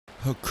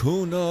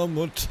Hakuna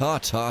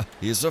Matata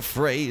is a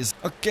phrase.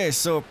 Okay,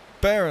 so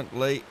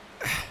apparently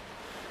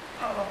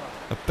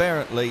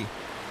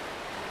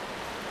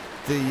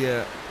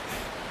the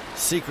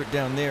secret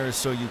down there is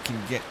so you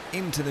can get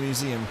into the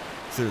museum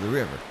through the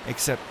river.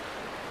 Except,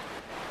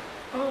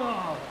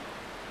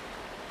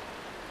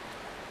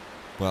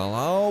 well,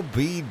 I'll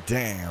be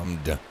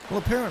damned. Well,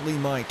 apparently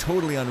my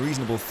totally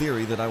unreasonable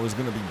theory that I was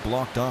going to be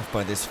blocked off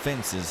by this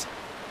fence is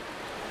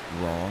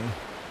wrong.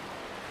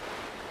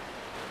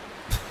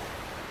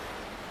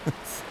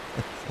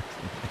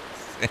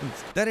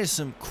 That is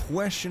some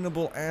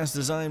questionable ass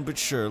design, but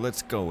sure,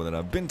 let's go with it.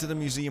 I've been to the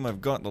museum,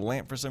 I've got the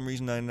lamp for some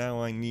reason, I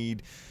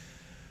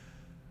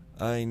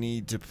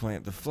need to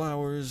plant the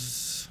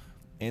flowers,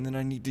 and then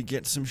I need to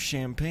get some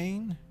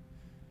champagne,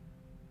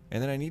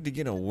 and then I need to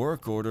get a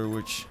work order,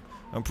 which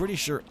I'm pretty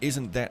sure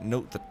isn't that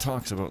note that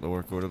talks about the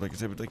work order, like I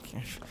said, but like,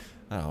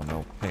 I don't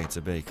know. Hey, it's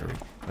a bakery.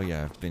 Oh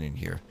yeah, I've been in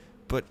here.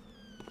 But,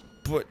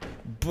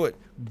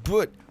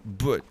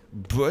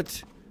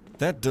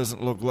 that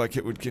doesn't look like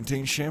it would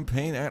contain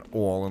champagne at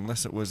all,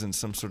 unless it was in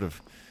some sort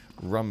of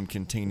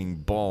rum-containing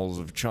balls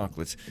of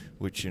chocolates,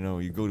 which, you know,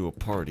 you go to a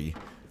party,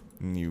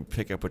 and you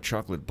pick up a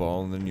chocolate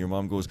ball, and then your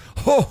mom goes,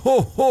 ho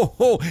ho ho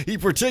ho, he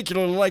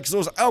particularly likes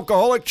those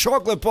alcoholic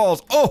chocolate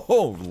balls, oh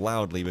ho,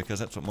 loudly, because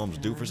that's what moms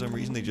do for some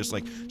reason. They just,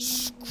 like,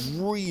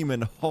 scream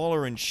and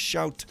holler and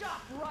shout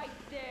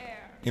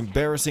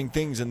embarrassing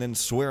things and then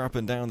swear up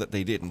and down that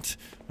they didn't.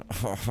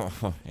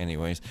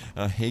 Anyways,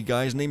 hey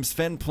guys, name's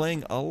Fen,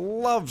 playing a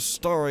love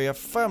story, a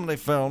family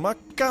film, a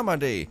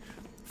comedy.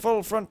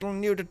 Full frontal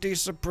nudity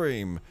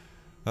supreme.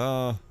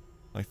 I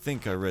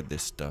think I read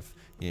this stuff.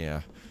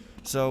 Yeah.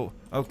 So,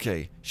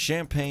 okay,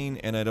 champagne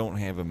and I don't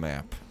have a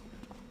map.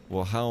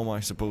 Well, how am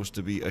I supposed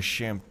to be a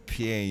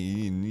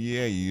champagne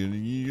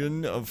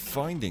of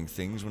finding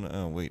things when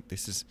oh wait,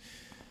 this is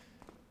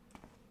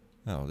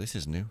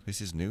new.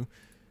 This is new.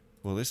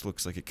 Well, this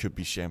looks like it could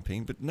be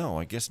champagne, but no,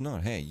 I guess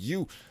not. Hey,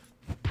 you!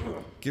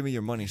 Give me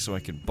your money so I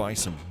can buy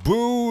some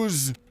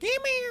booze!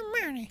 Give me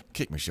your money!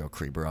 Kick Michelle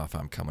Creeper off,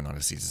 I'm coming on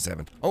to season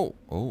 7. Oh,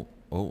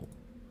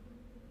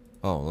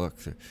 look,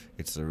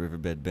 it's the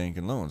Riverbed Bank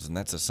and Loans, and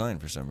that's a sign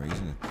for some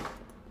reason.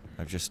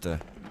 I've just,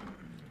 Guards,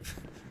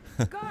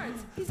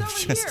 he's over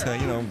here.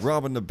 You know,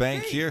 robbing the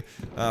bank here.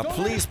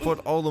 Please put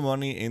all the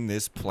money in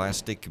this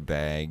plastic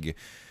bag.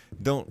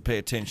 Don't pay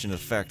attention to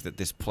the fact that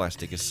this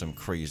plastic is some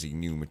crazy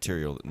new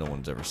material that no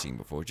one's ever seen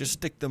before. Just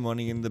stick the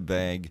money in the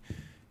bag,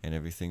 and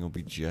everything will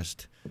be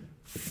just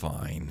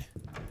fine.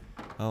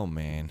 Oh,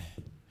 man.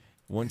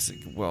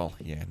 Well,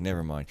 yeah,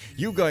 never mind.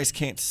 You guys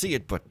can't see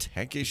it, but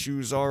tech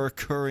issues are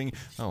occurring.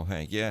 Oh,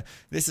 hey, yeah,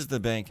 this is the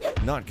bank.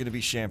 Not gonna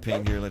be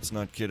champagne here. Let's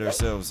not kid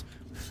ourselves.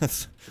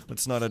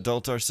 Let's not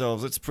adult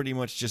ourselves. Let's pretty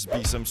much just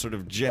be some sort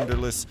of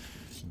genderless,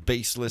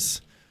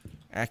 baseless,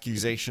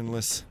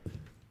 accusationless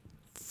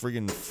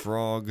friggin'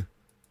 frog.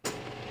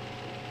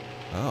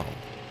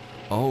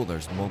 Oh,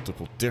 there's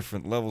multiple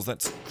different levels.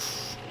 That's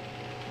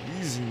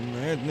crazy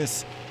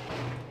madness.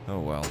 Oh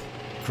well,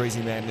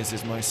 crazy madness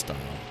is my style,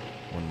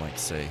 one might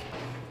say.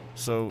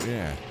 So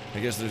yeah,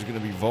 I guess there's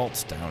gonna be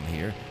vaults down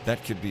here.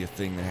 That could be a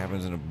thing that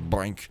happens in a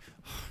bank.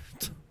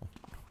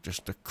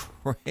 Just a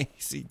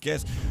crazy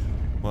guess.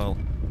 Well,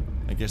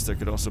 I guess there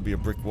could also be a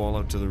brick wall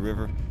out to the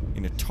river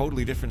in a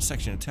totally different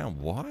section of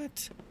town.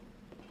 What?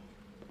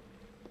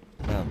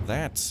 Now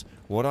that's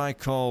what I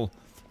call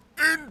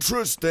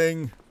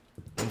interesting.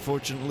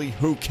 Unfortunately,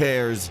 who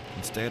cares?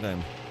 Instead,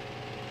 I'm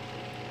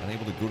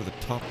unable to go to the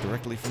top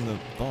directly from the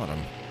bottom.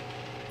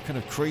 What kind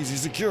of crazy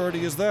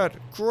security is that?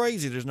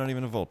 Crazy, there's not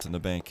even a vault in the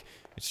bank.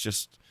 It's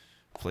just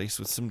a place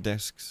with some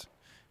desks.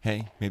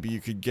 Hey, maybe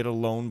you could get a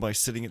loan by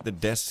sitting at the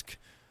desk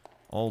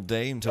all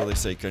day until they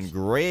say,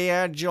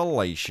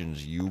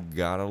 congratulations, you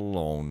got a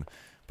loan.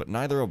 But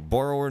neither a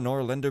borrower nor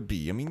a lender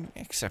be. I mean,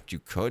 except you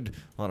could.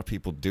 A lot of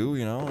people do,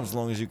 you know. As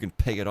long as you can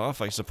pay it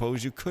off, I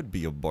suppose you could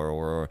be a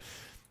borrower.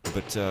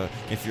 But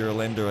if you're a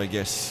lender, I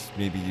guess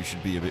maybe you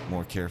should be a bit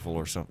more careful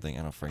or something.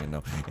 I don't friggin'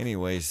 know.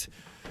 Anyways,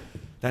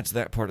 that's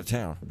that part of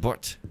town.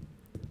 But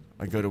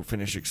I gotta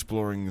finish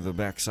exploring the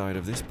backside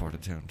of this part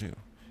of town, too.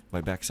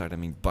 By backside, I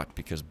mean butt,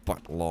 because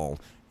butt lol.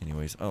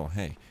 Anyways, oh,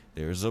 hey,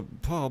 there's a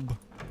pub.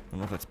 I don't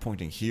know if that's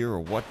pointing here or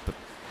what, but...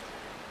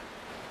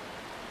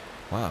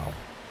 wow.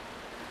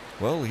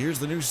 Well, here's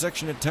the new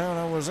section of town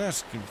I was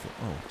asking for.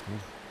 Oh,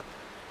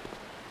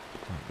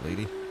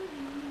 lady.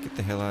 Get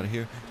the hell out of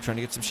here. I'm trying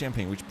to get some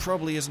champagne, which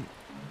probably isn't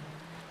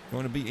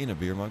going to be in a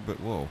beer mug, but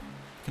whoa.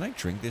 Can I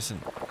drink this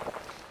and...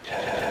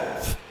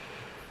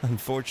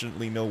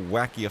 Unfortunately, no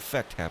wacky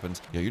effect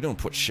happens. Yeah, you don't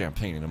put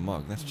champagne in a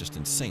mug. That's just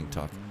insane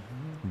talk.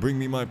 Bring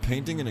me my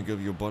painting and I'll give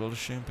you a bottle of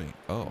champagne.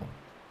 Oh.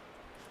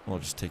 Well, I'll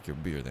just take your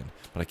beer then.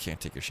 But I can't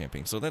take your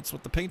champagne. So that's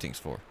what the painting's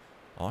for.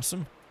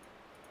 Awesome.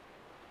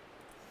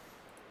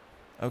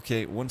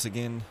 Okay, once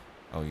again...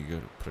 oh, you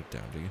gotta put it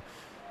down, do you?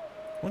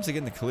 Once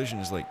again, the collision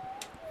is, like...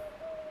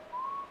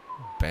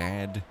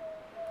 bad.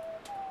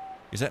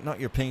 Is that not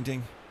your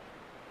painting?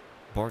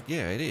 Bark?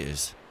 Yeah, it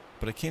is.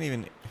 But I can't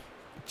even... it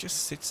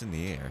just sits in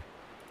the air.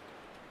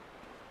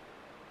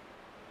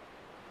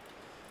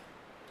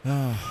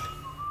 Oh,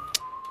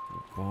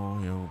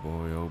 boy, oh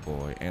boy, oh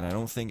boy. And I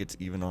don't think it's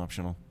even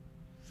optional.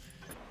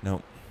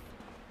 Nope.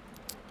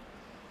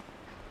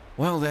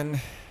 Well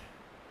then.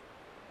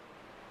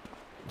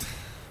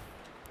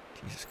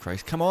 Jesus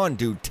Christ. Come on,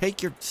 dude.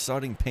 Take your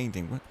sodding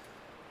painting. What?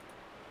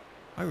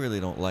 I really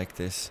don't like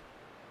this.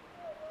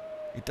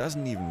 It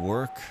doesn't even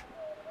work.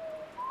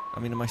 I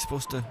mean, am I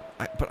supposed to...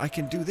 but I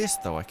can do this,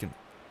 though. I can...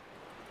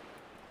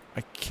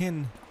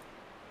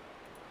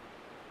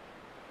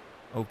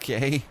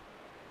 Okay.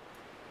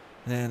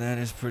 Yeah, that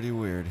is pretty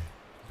weird.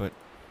 But,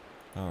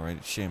 alright,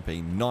 it's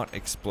champagne, not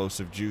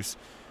explosive juice.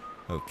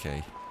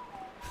 Okay.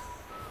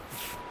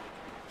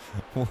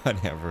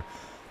 Whatever.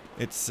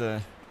 It's,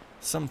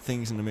 some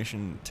things in the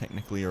mission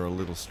technically are a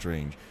little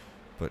strange.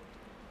 But,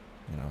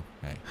 you know,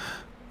 hey,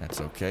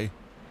 that's okay.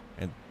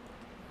 And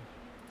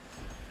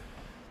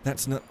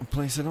that's not a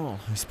place at all.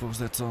 I suppose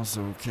that's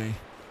also okay.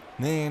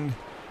 And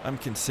I'm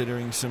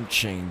considering some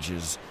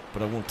changes,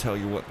 but I won't tell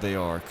you what they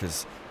are,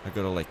 because I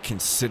gotta, like,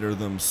 consider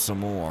them some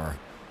more.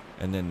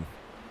 And then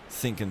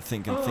think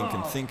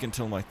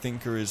until my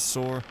thinker is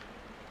sore.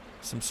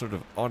 Some sort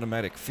of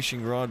automatic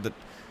fishing rod that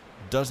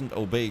doesn't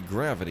obey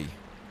gravity.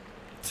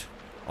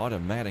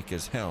 Automatic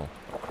as hell.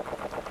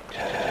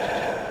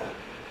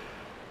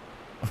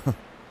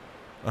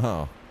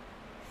 Oh.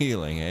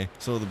 Healing, eh?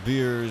 So the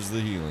beer is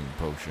the healing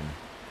potion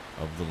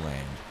of the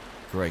land.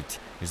 Great.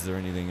 Is there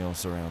anything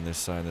else around this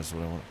side? That's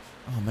what I want.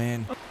 Oh,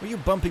 man. What are you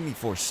bumping me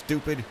for,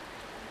 stupid?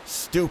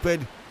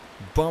 Stupid.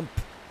 Bump.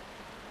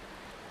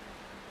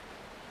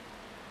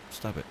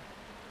 Stop it.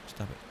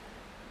 Stop it.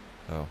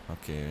 Oh,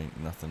 okay. Ain't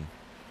nothing.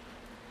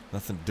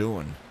 Nothing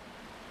doing.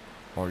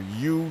 Are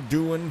you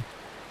doing?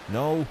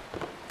 No?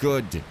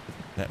 Good.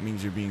 That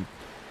means you're being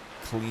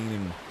clean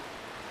and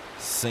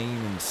sane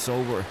and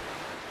sober.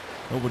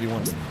 Nobody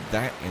wants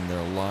that in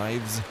their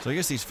lives. So I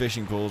guess these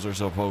fishing poles are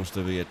supposed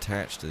to be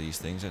attached to these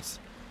things. That's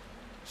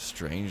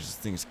strange. This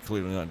thing's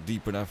clearly not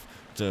deep enough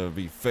to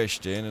be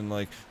fished in. And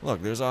like,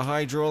 look, there's a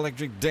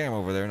hydroelectric dam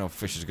over there. No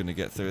fish is going to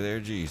get through there.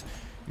 Jeez.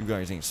 You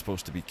guys ain't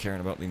supposed to be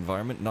caring about the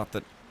environment. Not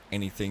that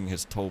anything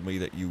has told me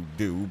that you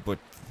do, but,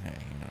 hey,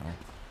 you know.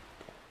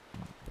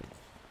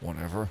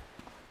 Whatever.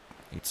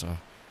 It's a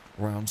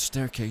round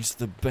staircase,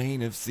 the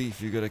bane of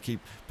thief. You gotta keep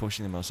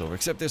pushing the mouse over.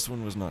 Except this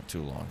one was not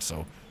too long,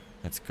 so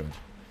that's good.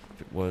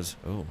 If it was,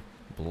 oh,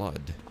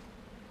 blood.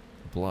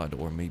 Blood,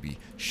 or maybe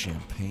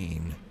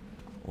champagne.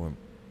 Or...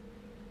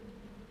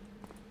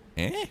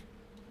 Eh?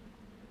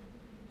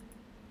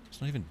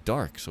 It's not even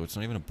dark, so it's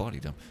not even a body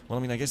dump. Well,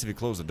 I mean, I guess if you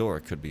close the door,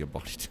 it could be a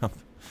body dump.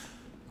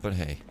 But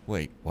hey,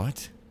 wait,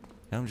 what?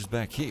 Now I'm just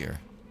back here.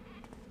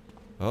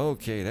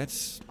 Okay,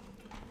 that's...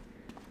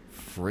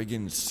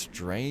 friggin'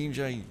 strange.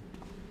 Is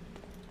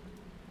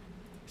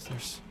there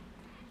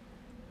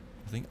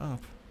nothing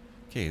up?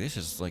 Okay, this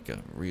is like a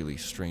really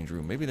strange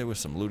room. Maybe there was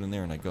some loot in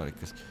there and I got it,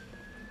 because...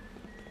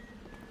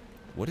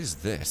 What is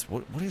this?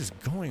 What is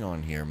going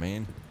on here,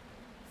 man?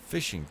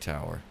 Fishing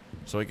tower.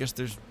 So I guess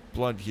there's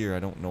blood here. I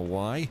don't know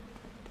why.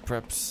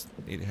 Perhaps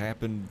it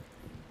happened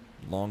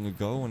long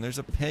ago, and there's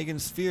a pagan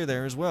sphere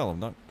there as well. I'm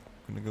not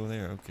gonna go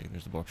there. Okay,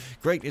 there's the bar.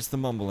 Great, it's the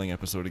mumbling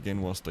episode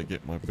again whilst I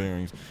get my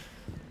bearings.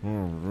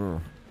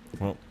 Well,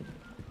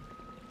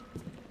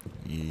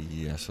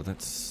 yeah, so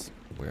that's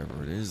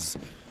wherever it is.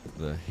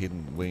 The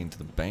hidden way into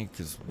the bank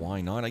is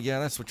why not? Yeah,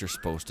 that's what you're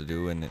supposed to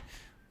do, and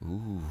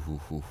ooh.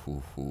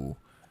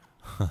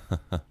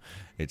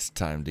 It's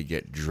time to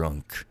get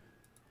drunk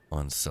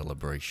on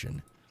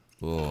celebration.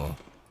 Oh,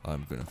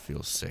 I'm gonna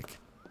feel sick.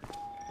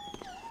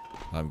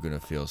 I'm gonna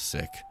feel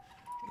sick.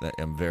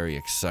 I'm very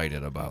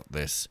excited about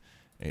this.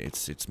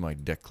 It's my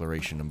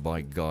declaration, and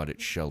by God,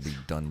 it shall be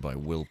done by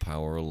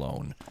willpower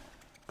alone.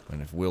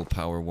 And if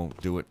willpower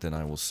won't do it, then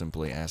I will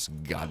simply ask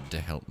God to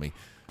help me.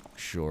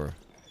 Sure,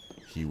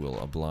 he will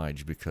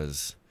oblige,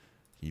 because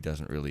he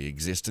doesn't really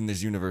exist in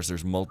this universe.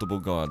 There's multiple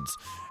gods,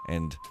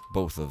 and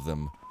both of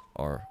them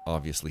are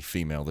obviously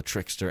female. The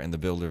trickster and the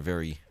builder,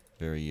 very,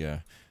 very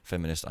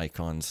feminist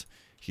icons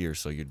here,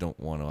 so you don't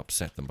want to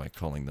upset them by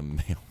calling them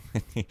male.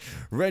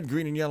 Red,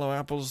 green, and yellow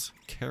apples,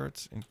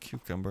 carrots, and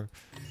cucumber.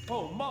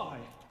 Oh my!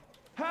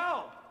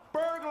 Help!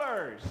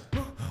 Burglars!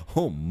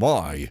 Oh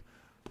my!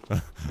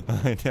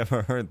 I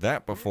never heard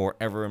that before,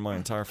 ever in my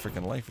entire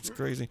freaking life. It's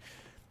crazy.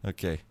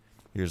 Okay,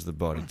 here's the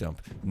body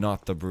dump.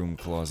 Not the broom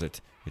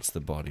closet. It's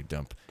the body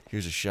dump.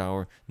 Here's a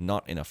shower,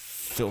 not in a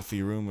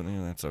filthy room,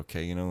 and that's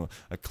okay. You know,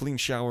 a clean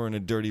shower in a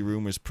dirty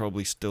room is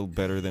probably still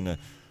better than a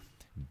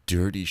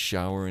dirty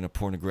shower in a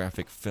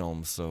pornographic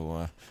film.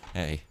 So,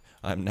 hey,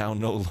 I'm now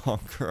no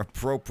longer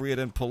appropriate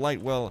and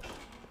polite. Well,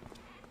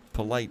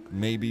 polite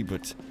maybe,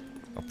 but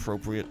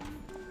appropriate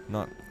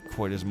not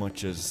quite as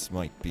much as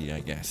might be, I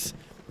guess.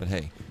 But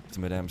hey, it's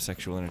Madame's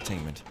sexual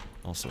entertainment.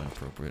 Also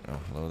inappropriate. Oh,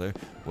 hello there.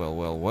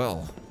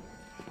 Well.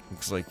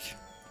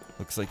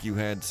 Looks like you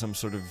had some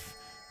sort of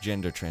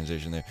gender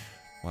transition there.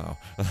 Wow.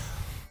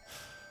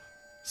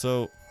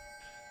 So,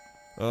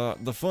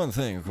 the fun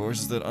thing, of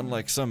course, is that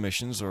unlike some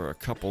missions or a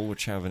couple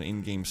which have an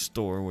in-game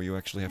store where you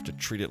actually have to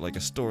treat it like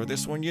a store,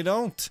 this one you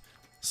don't.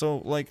 So,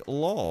 like,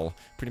 lol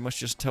pretty much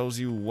just tells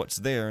you what's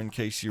there in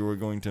case you were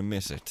going to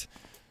miss it.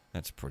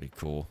 That's pretty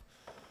cool.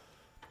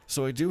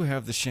 So I do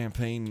have the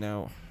champagne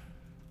now.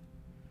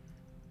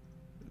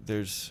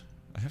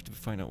 I have to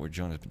find out where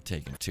John has been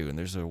taken to, and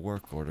there's a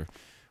work order,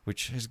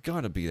 which has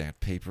got to be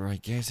that paper, I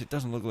guess. It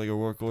doesn't look like a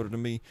work order to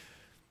me,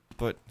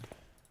 but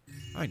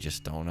I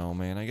just don't know,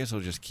 man. I guess I'll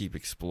just keep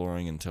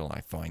exploring until I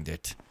find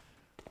it.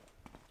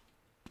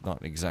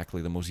 Not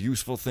exactly the most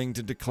useful thing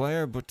to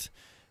declare, but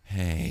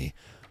hey,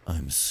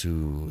 I'm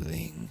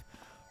soothing.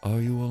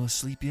 Are you all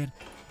asleep yet?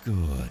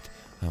 Good.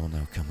 I will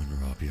now come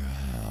and rob your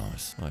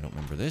house. I don't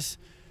remember this.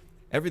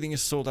 Everything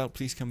is sold out.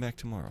 Please come back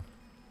tomorrow.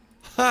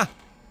 Ha!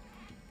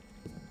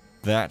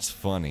 That's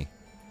funny.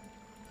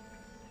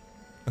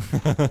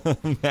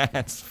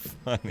 That's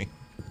funny.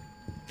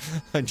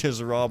 I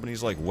just rob and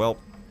he's like, well,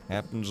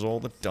 happens all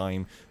the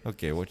time.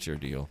 Okay, what's your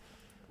deal?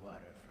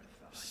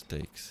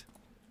 Steaks.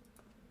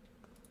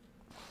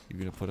 You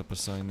gonna put up a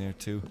sign there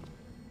too?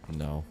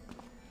 No.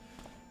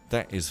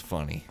 That is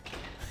funny.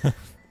 I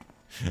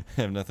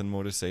have nothing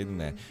more to say than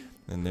that.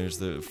 And there's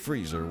the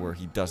freezer where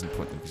he doesn't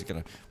put them because he's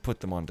gonna put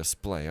them on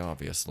display,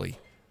 obviously.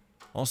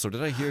 Also,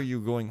 did I hear you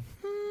going,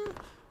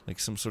 like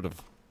some sort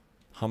of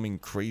humming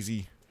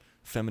crazy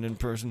feminine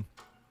person?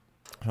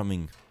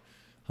 Humming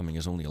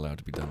is only allowed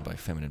to be done by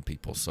feminine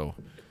people, so,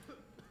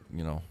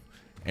 you know,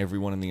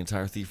 everyone in the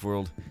entire thief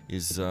world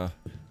is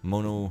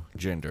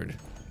mono-gendered.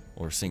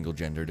 Or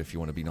single-gendered if you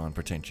want to be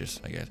non-pretentious,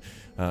 I guess.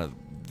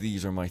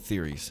 These are my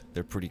theories.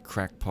 They're pretty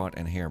crackpot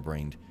and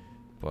harebrained,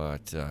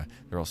 but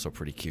they're also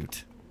pretty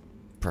cute.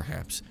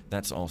 Perhaps.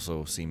 That's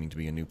also seeming to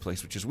be a new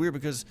place, which is weird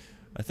because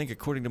I think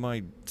according to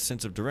my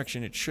sense of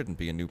direction, it shouldn't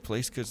be a new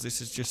place because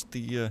this is just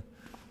the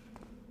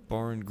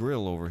bar and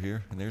grill over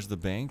here. And there's the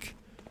bank.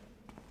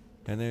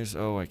 And there's...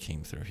 oh, I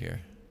came through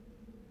here.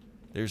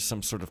 There's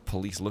some sort of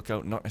police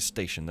lookout. Not a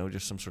station, though.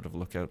 Just some sort of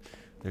lookout.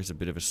 There's a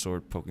bit of a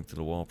sword poking through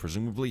the wall,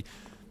 presumably.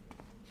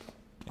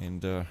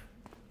 And,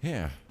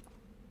 yeah.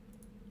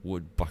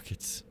 Wood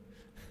buckets.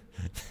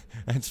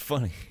 That's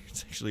funny.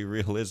 It's actually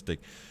realistic.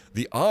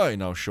 The eye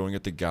now showing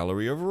at the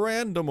Gallery of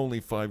Random. Only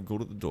 5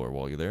 gold at the door.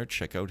 While you're there,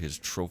 check out his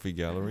trophy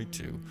gallery,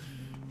 too.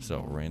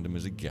 So, Random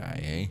is a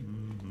guy, eh?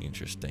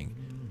 Interesting.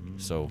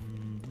 So,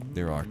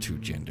 there are 2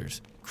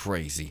 genders.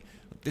 Crazy.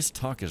 This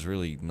talk is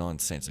really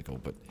nonsensical,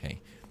 but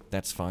hey,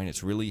 that's fine.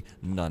 It's really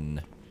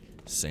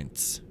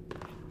nonsense.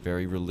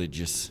 Very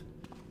religious.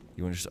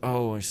 You understand?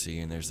 Oh, I see.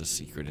 And there's the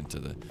secret into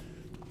the...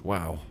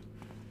 wow.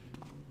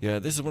 Yeah,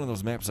 this is one of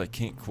those maps I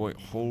can't quite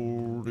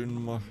hold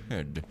in my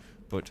head.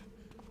 But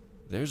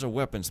there's a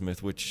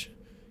weaponsmith, which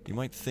you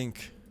might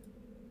think...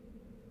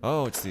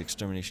 oh, it's the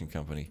extermination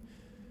company.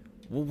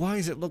 Well, why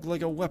does it look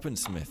like a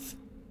weaponsmith?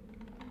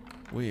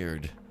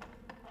 Weird.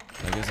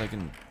 I guess I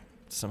can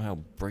somehow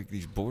break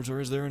these boards, or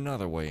is there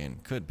another way in?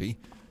 Could be.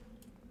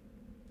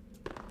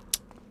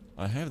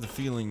 I have the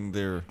feeling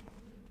there...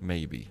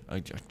 maybe. I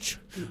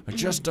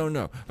just don't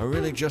know. I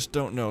really just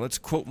don't know. Let's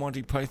quote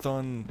Monty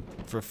Python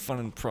for fun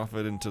and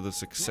profit into the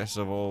success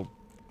of all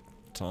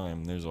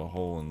time. There's a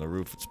hole in the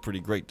roof. It's pretty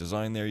great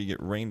design there. You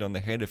get rained on the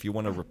head if you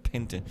want to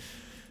repent it.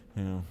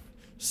 You know,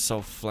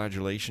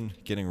 self-flagellation,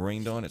 getting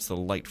rained on. It's the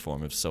light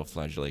form of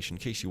self-flagellation. In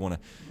case you want to,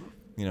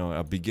 you know,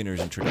 a beginner's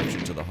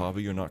introduction to the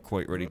hobby. You're not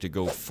quite ready to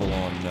go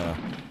full-on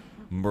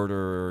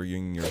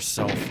murdering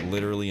yourself,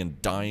 literally,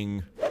 and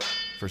dying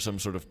for some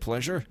sort of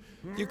pleasure.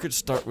 You could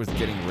start with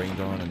getting rained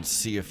on and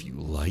see if you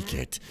like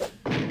it.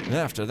 And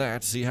after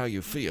that, see how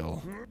you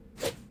feel.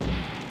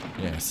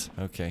 Yes,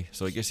 okay.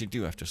 So I guess you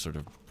do have to sort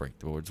of break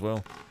the boards.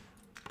 Well,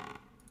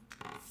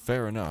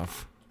 fair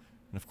enough.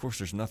 And of course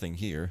there's nothing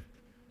here.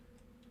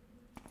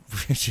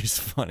 Which is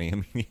funny. I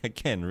mean,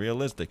 again,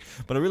 realistic.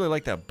 But I really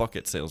like that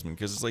bucket salesman,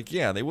 because it's like,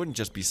 yeah, they wouldn't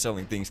just be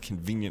selling things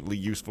conveniently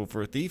useful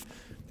for a thief.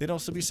 They'd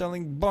also be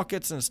selling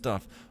buckets and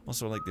stuff.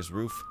 Also, I like this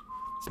roof.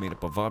 It's made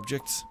up of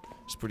objects.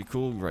 It's pretty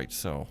cool. Right,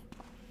 so.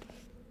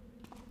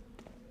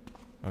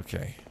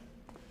 Okay.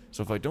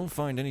 So if I don't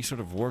find any sort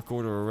of work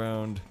order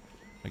around,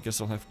 I guess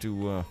I'll have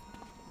to,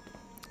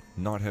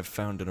 not have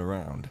found it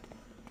around.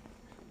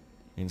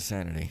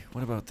 Insanity.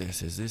 What about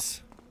this? Is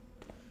this...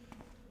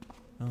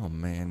 oh,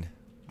 man.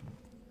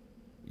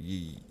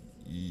 I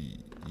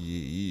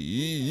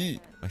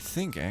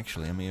think,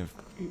 actually, I may have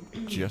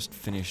just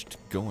finished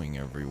going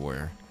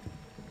everywhere.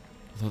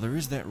 Although there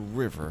is that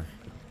river.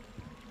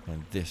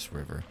 And this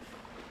river.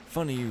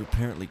 Funny you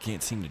apparently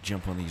can't seem to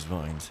jump on these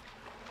vines.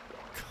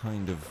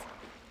 Kind of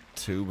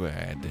too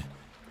bad.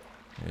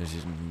 There's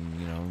just,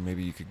 you know,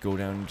 maybe you could go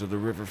down into the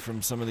river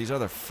from some of these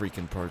other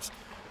freaking parts.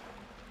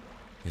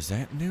 Is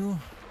that new?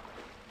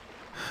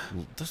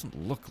 Well, it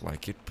doesn't look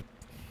like it, but...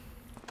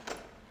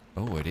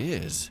 oh, it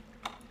is.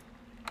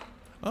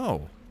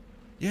 Oh.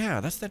 Yeah,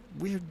 that's that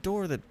weird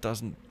door that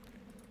doesn't...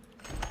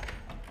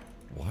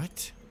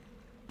 what?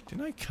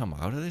 Didn't I come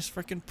out of this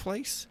freaking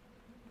place?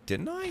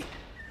 Didn't I?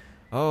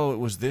 Oh, it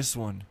was this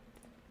one.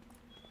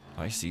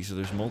 I see, so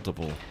there's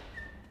multiple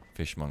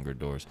fishmonger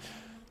doors.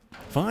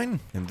 Fine,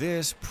 and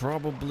this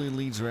probably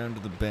leads around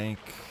to the bank.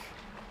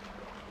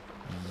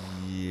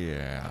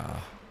 Yeah.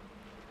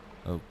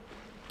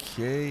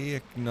 Okay,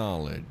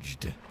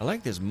 acknowledged. I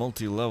like this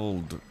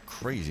multi-leveled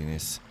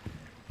craziness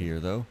here,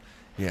 though.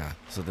 Yeah,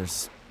 so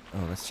there's...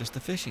 Oh, that's just the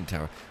fishing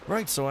tower.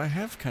 Right, so I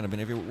have kind of been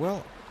everywhere.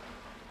 Well,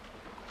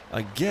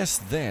 I guess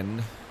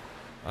then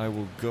I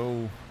will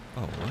go...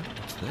 Oh, what?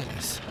 What's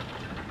this?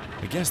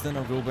 I guess then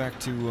I'll go back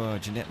to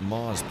Jeanette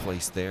Ma's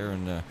place there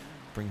and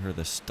bring her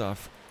the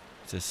stuff.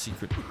 It's a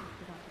secret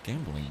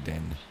gambling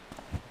den.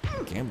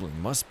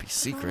 Gambling must be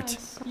secret.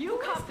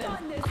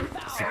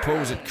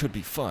 Suppose it could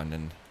be fun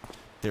and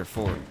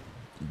therefore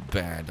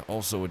bad.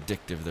 Also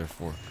addictive,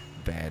 therefore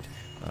bad.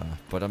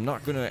 But I'm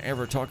not going to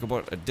ever talk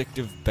about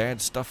addictive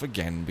bad stuff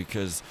again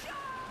because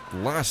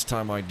last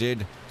time I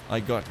did,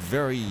 I got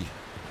very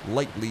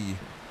lightly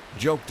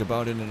joked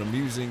about in an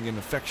amusing and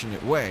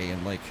affectionate way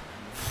and like...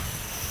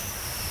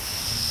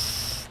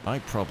 I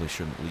probably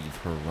shouldn't leave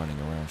her running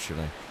around, should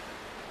I?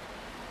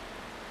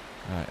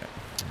 I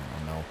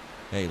don't know.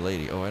 Hey,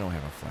 lady. Oh, I don't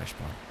have a flash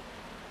bomb.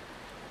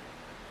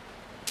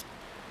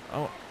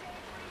 Oh.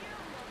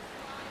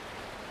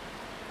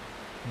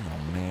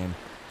 Oh, man.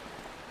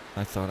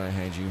 I thought I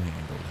had you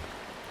handled.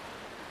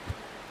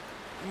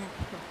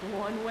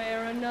 One way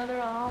or another,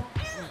 I'll...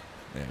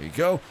 There you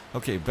go.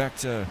 Okay, back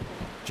to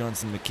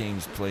Johnson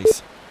McCain's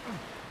place.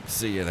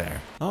 See you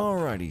there.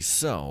 Alrighty,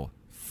 so...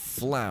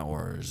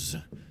 Flowers.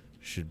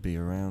 Should be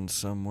around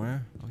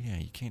somewhere. Oh, yeah,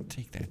 you can't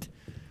take that.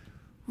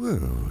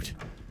 Rude.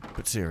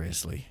 But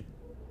seriously.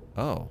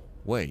 Oh,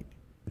 wait.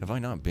 Have I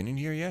not been in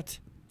here yet?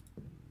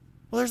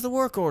 Well, there's the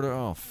work order.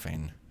 Oh,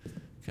 Finn.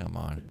 Come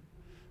on.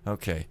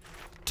 Okay.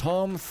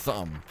 Tom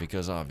Thumb,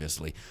 because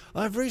obviously.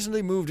 I've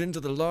recently moved into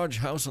the large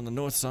house on the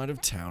north side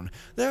of town.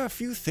 There are a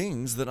few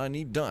things that I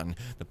need done.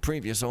 The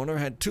previous owner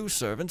had 2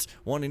 servants,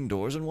 one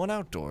indoors and one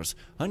outdoors.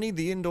 I need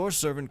the indoor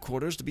servant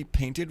quarters to be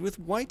painted with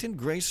white and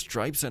gray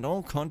stripes and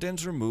all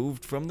contents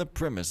removed from the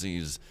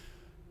premises.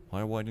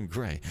 Why white and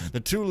gray?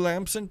 The 2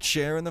 lamps and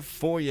chair in the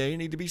foyer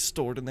need to be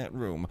stored in that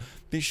room.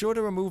 Be sure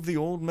to remove the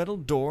old metal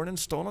door and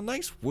install a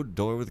nice wood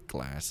door with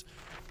glass.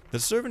 The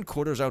servant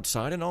quarters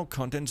outside and all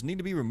contents need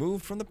to be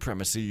removed from the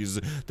premises.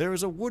 There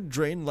is a wood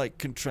drain-like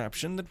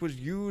contraption that was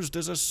used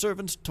as a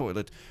servant's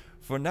toilet.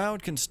 For now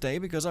it can stay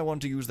because I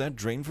want to use that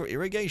drain for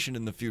irrigation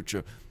in the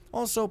future.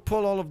 Also,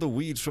 pull all of the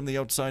weeds from the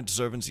outside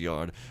servant's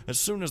yard. As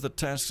soon as the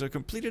tasks are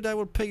completed, I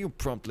will pay you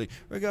promptly.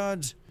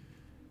 Regards,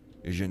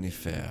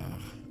 Jennifer.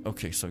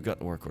 Okay, so I've got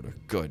the work order.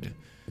 Good.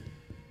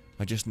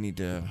 I just need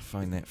to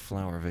find that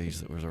flower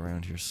vase that was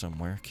around here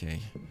somewhere. Okay.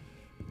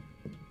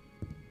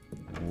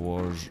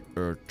 Was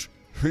it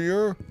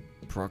here?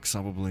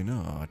 Probably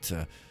not.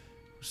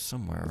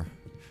 Somewhere.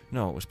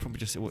 No, it was probably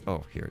just...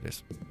 oh, here it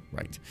is.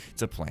 Right.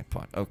 It's a plant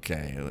pot.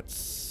 Okay,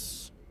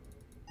 let's...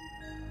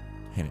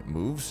 And it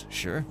moves.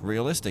 Sure.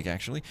 Realistic,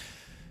 actually.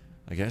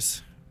 I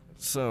guess.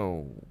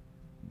 So,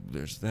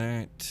 there's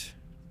that.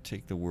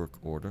 Take the work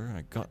order.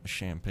 I got the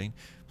champagne.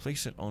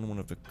 Place it on one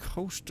of the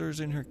coasters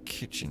in her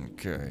kitchen.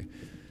 Okay.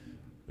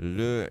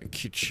 Le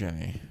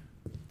kitchen.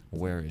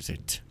 Where is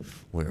it?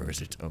 Where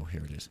is it? Oh,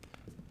 here it is.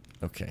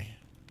 Okay.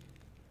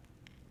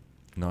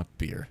 Not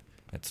beer.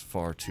 That's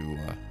far too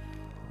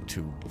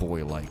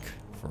boy-like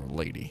for a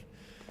lady.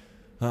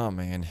 Oh,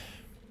 man.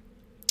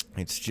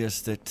 It's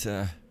just that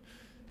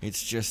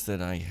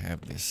I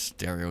have this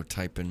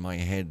stereotype in my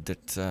head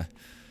that,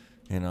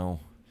 you know,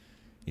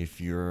 if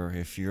you're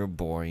a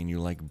boy and you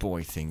like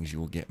boy things, you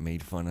will get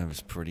made fun of.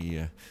 It's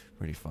pretty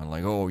fun.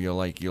 Like, oh, you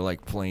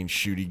like playing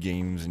shooty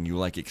games and you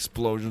like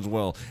explosions.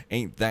 Well,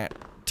 ain't that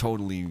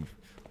totally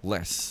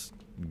less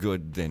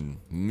good than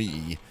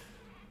me,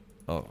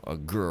 a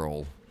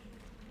girl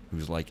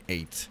who's like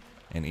 8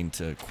 and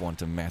into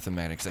quantum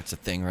mathematics? That's a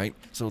thing, right?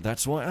 So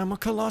that's why I'm a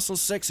colossal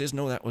sexist.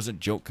 No, that was a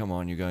joke. Come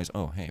on, you guys.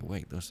 Oh, hey,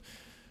 wait, this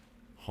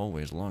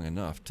hallway is long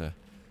enough to...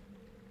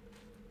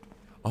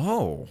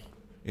 Oh,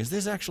 is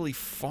this actually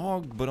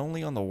fog, but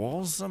only on the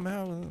walls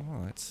somehow?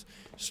 Oh, that's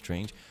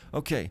strange.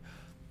 Okay,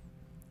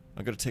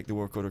 I gotta take the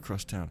work order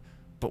across town.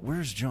 But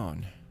where's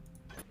John?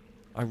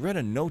 I read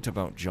a note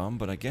about John,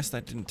 but I guess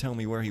that didn't tell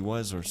me where he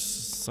was or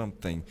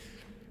something.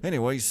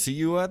 Anyway, see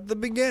you at the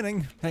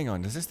beginning. Hang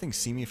on, does this thing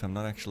see me if I'm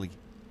not actually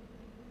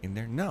in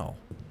there? No.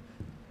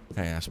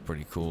 Hey, that's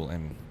pretty cool,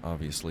 and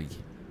obviously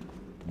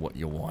what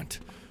you want.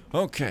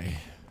 Okay.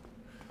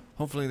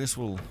 Hopefully this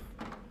will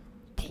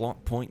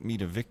plot point me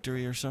to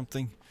victory or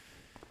something.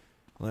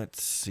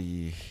 Let's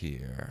see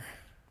here.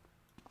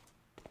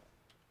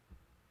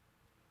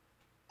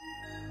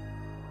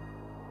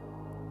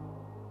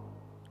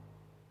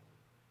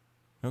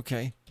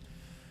 Okay.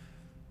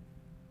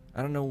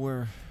 I don't know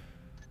where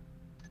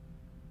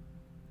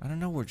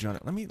John...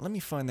 Let me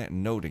find that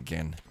note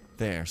again.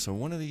 There. So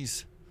one of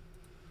these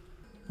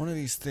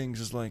things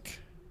is like,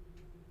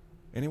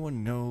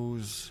 anyone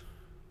knows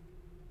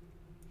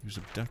he was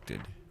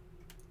abducted.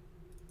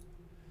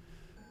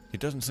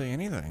 It doesn't say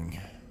anything.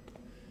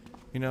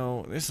 You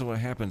know, this is what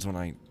happens when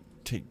I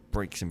take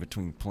breaks in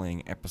between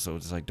playing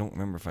episodes, is I don't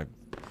remember if I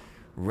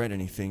read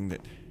anything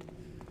that...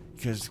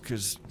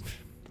 Because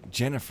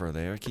Jennifer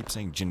there, I keep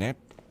saying Jeanette,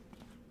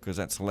 because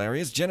that's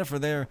hilarious. Jennifer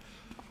there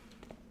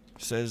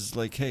says,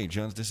 like, hey,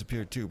 John's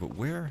disappeared too, but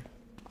where?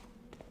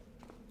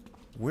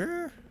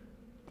 Where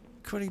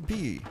could he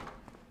be?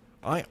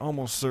 I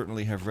almost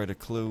certainly have read a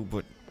clue,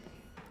 but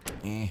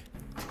that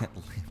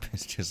lamp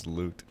is just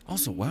loot.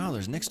 Also, wow,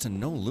 there's next to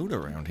no loot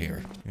around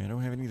here. I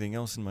don't have anything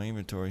else in my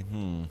inventory.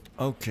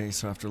 Okay,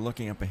 so after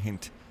looking up a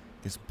hint,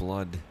 this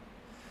blood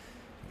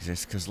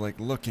exists, because, like,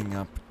 looking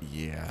up,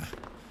 yeah.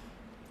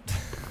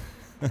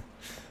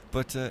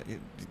 But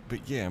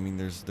yeah, I mean,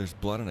 there's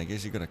blood, and I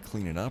guess you gotta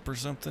clean it up or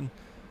something?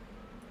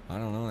 I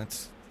don't know,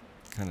 that's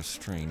kind of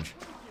strange.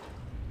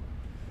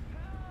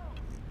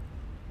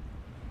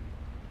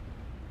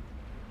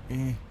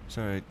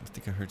 Sorry, I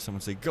think I heard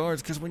someone say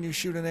guards, because when you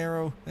shoot an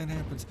arrow, that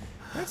happens.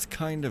 That's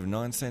kind of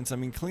nonsense. I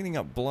mean, cleaning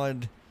up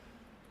blood,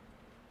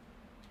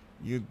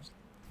 you'd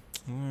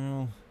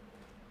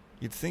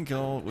think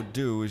all it would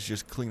do is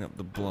just clean up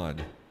the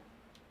blood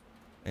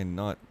and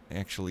not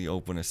actually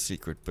open a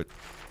secret, but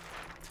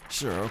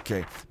sure,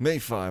 okay. May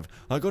 5.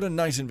 I got a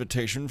nice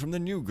invitation from the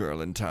new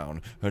girl in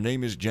town. Her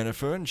name is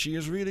Jennifer, and she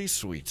is really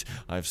sweet.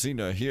 I've seen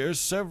her here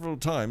several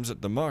times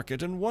at the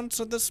market and once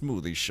at the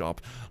smoothie shop.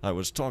 I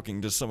was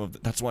talking to some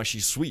of that's why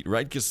she's sweet,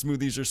 right? Because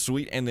smoothies are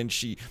sweet, and then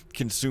she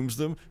consumes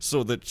them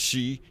so that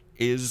she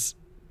is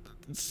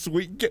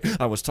sweet.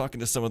 I was talking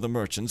to some of the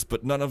merchants,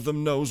 but none of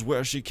them knows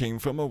where she came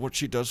from or what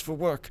she does for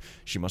work.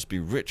 She must be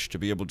rich to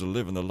be able to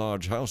live in the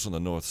large house on the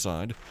north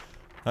side.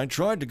 I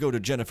tried to go to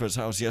Jennifer's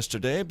house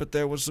yesterday, but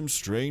there was some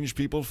strange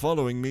people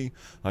following me.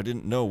 I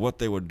didn't know what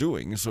they were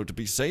doing, so to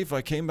be safe,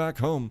 I came back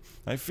home.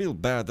 I feel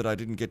bad that I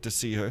didn't get to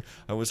see her.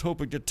 I was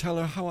hoping to tell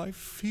her how I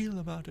feel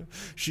about her.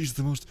 She's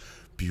the most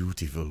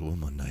beautiful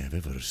woman I have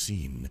ever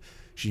seen.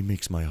 She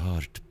makes my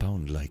heart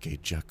pound like a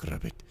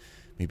jackrabbit.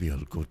 Maybe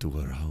I'll go to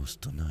her house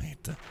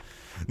tonight.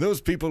 Those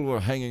people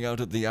were hanging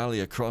out at the alley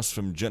across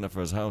from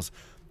Jennifer's house.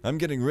 I'm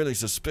getting really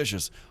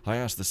suspicious. I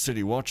asked the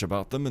city watch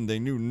about them, and they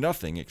knew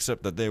nothing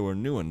except that they were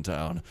new in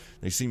town.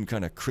 They seemed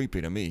kind of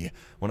creepy to me.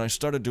 When I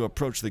started to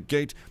approach the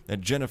gate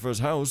at Jennifer's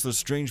house, the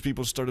strange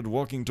people started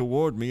walking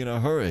toward me in a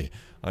hurry.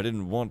 I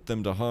didn't want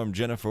them to harm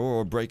Jennifer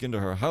or break into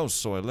her house,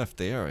 so I left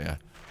the area.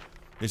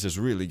 This is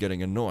really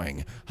getting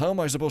annoying. How am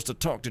I supposed to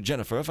talk to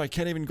Jennifer if I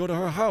can't even go to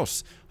her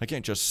house? I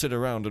can't just sit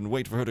around and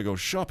wait for her to go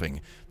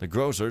shopping. The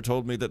grocer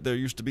told me that there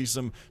used to be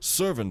some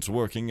servants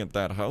working at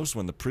that house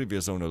when the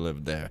previous owner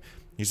lived there.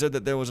 He said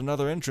that there was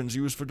another entrance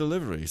used for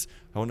deliveries.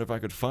 I wonder if I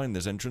could find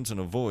this entrance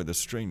and avoid the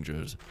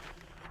strangers.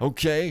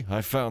 Okay,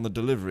 I found the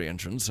delivery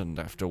entrance, and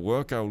after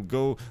work I'll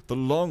go the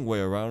long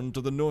way around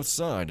to the north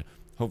side.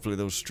 Hopefully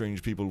those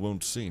strange people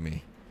won't see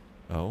me.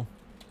 Oh?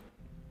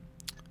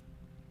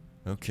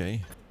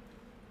 Okay.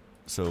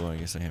 So I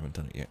guess I haven't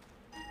done it yet.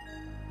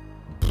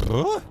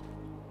 Huh?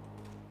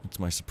 That's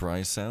my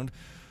surprise sound.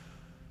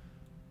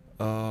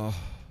 John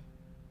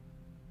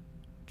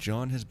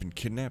has been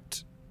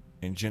kidnapped,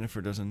 and Jennifer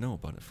doesn't know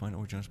about it. Find out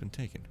where John's been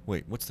taken.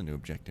 Wait, what's the new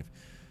objective?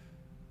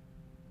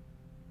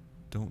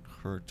 Don't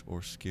hurt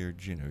or scare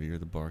Jennifer. You're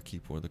the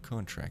barkeep or the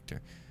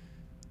contractor.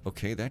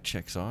 Okay, that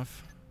checks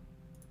off.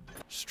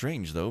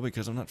 Strange, though,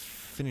 because I'm not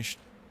finished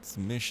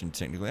the mission,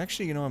 technically.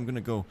 Actually, you know, I'm gonna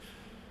go...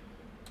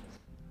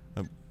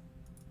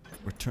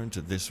 return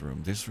to this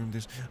room. This room,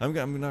 this...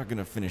 I'm not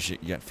gonna finish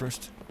it yet.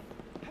 First...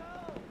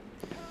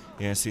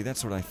 Yeah, see,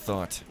 that's what I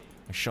thought.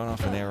 I shot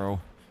off an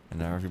arrow, and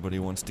now everybody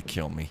wants to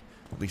kill me.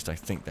 At least I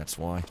think that's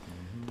why.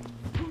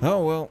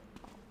 Oh, well.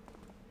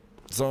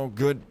 It's all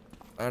good.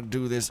 I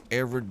do this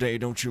every day,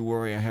 don't you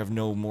worry. I have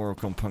no moral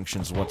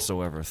compunctions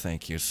whatsoever.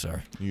 Thank you,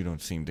 sir. You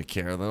don't seem to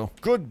care, though.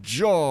 Good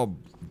job,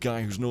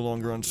 guy who's no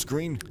longer on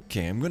screen.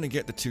 Okay, I'm gonna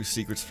get the 2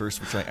 secrets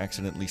first, which I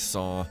accidentally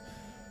saw.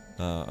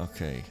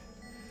 Okay.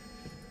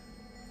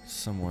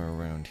 Somewhere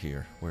around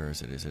here. Where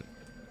is it? Is it?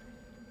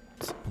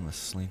 It's up on the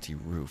slanty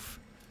roof.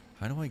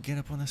 How do I get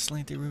up on the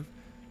slanty roof?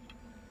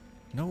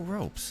 No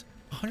ropes.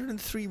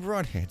 103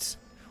 broadheads.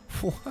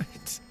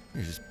 What?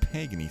 There's this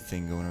pagany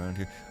thing going around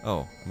here.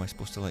 Oh, am I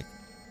supposed to like...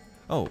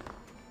 Oh,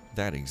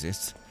 that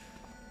exists.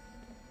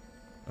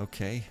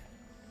 Okay.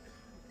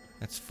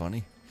 That's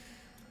funny.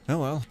 Oh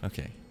well,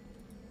 okay.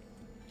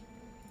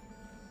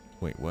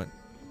 Wait, what?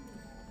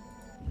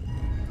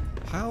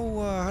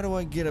 How do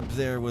I get up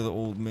there with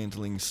old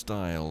mantling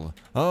style?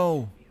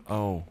 Oh.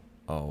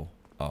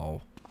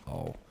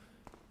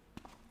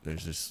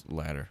 There's this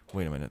ladder.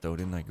 Wait a minute, though.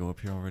 Didn't I go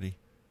up here already?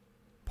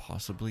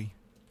 Possibly?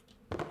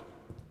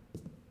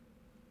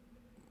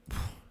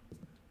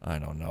 I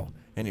don't know.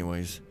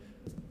 Anyways,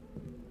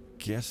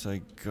 guess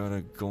I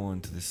gotta go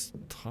into this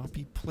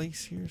toppy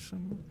place here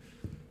somewhere.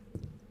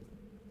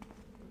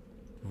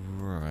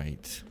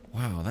 Right.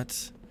 Wow,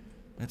 that's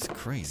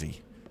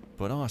crazy.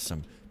 But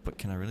awesome. But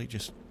can I really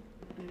just...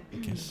 I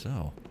guess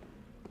so.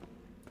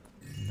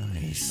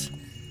 Nice.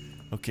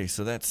 Okay,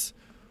 so that's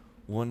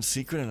one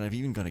secret, and I've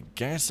even got a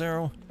gas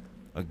arrow.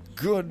 A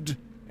good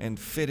and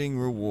fitting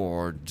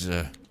reward.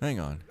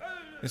 Hang on.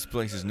 This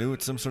place is new.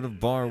 It's some sort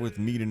of bar with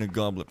meat in a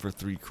goblet for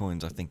 3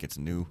 coins. I think it's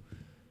new.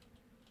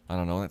 I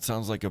don't know. That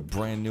sounds like a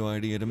brand new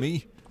idea to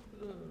me.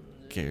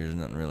 Okay, there's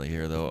nothing really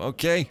here, though.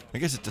 Okay, I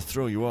guess it's to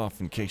throw you off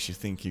in case you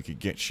think you could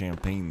get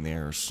champagne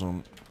there or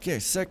some. Okay,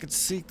 second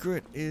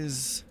secret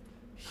is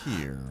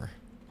here.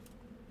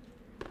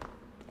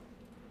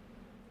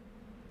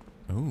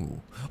 Oh.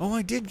 Oh,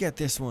 I did get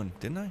this one,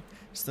 didn't I?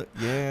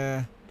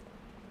 Yeah.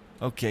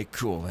 Okay,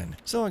 cool then.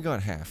 So I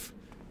got half.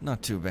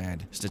 Not too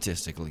bad,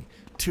 statistically.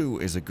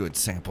 2 is a good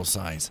sample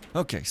size.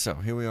 Okay, so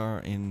here we are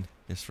in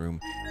this room,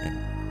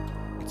 and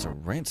it's a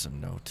ransom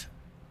note.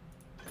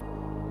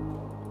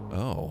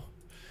 Oh.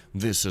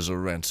 This is a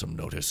ransom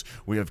notice.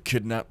 We have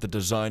kidnapped the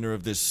designer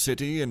of this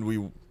city, and we...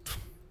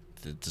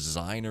 The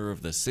designer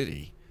of the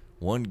city?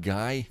 One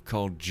guy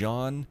called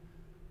John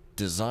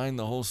designed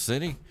the whole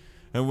city?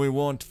 And we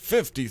want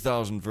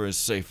 $50,000 for his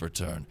safe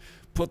return.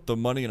 Put the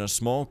money in a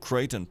small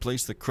crate and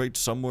place the crate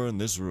somewhere in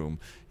this room.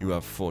 You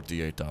have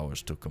 48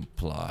 hours to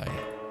comply.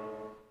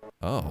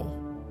 Oh.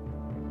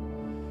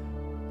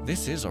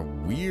 This is a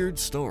weird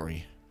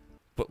story,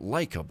 but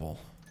likable.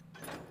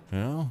 You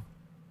know?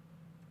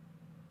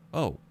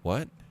 Oh,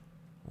 what?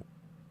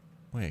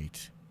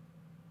 Wait.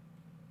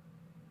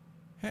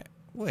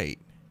 Wait.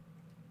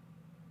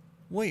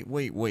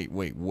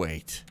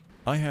 Wait.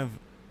 I have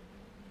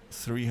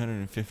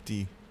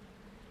 350...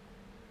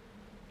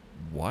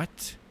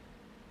 What?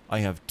 I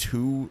have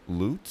 2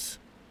 loots?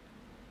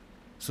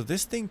 So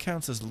this thing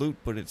counts as loot,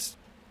 but it's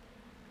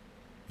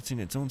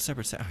in its own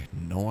separate set. I had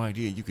no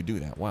idea you could do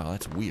that. Wow,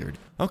 that's weird.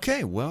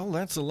 Okay, well,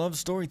 that's a Love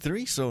Story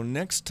 3, so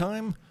next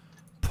time,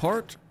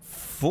 part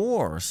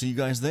 4. See you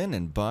guys then,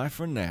 and bye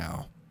for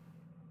now.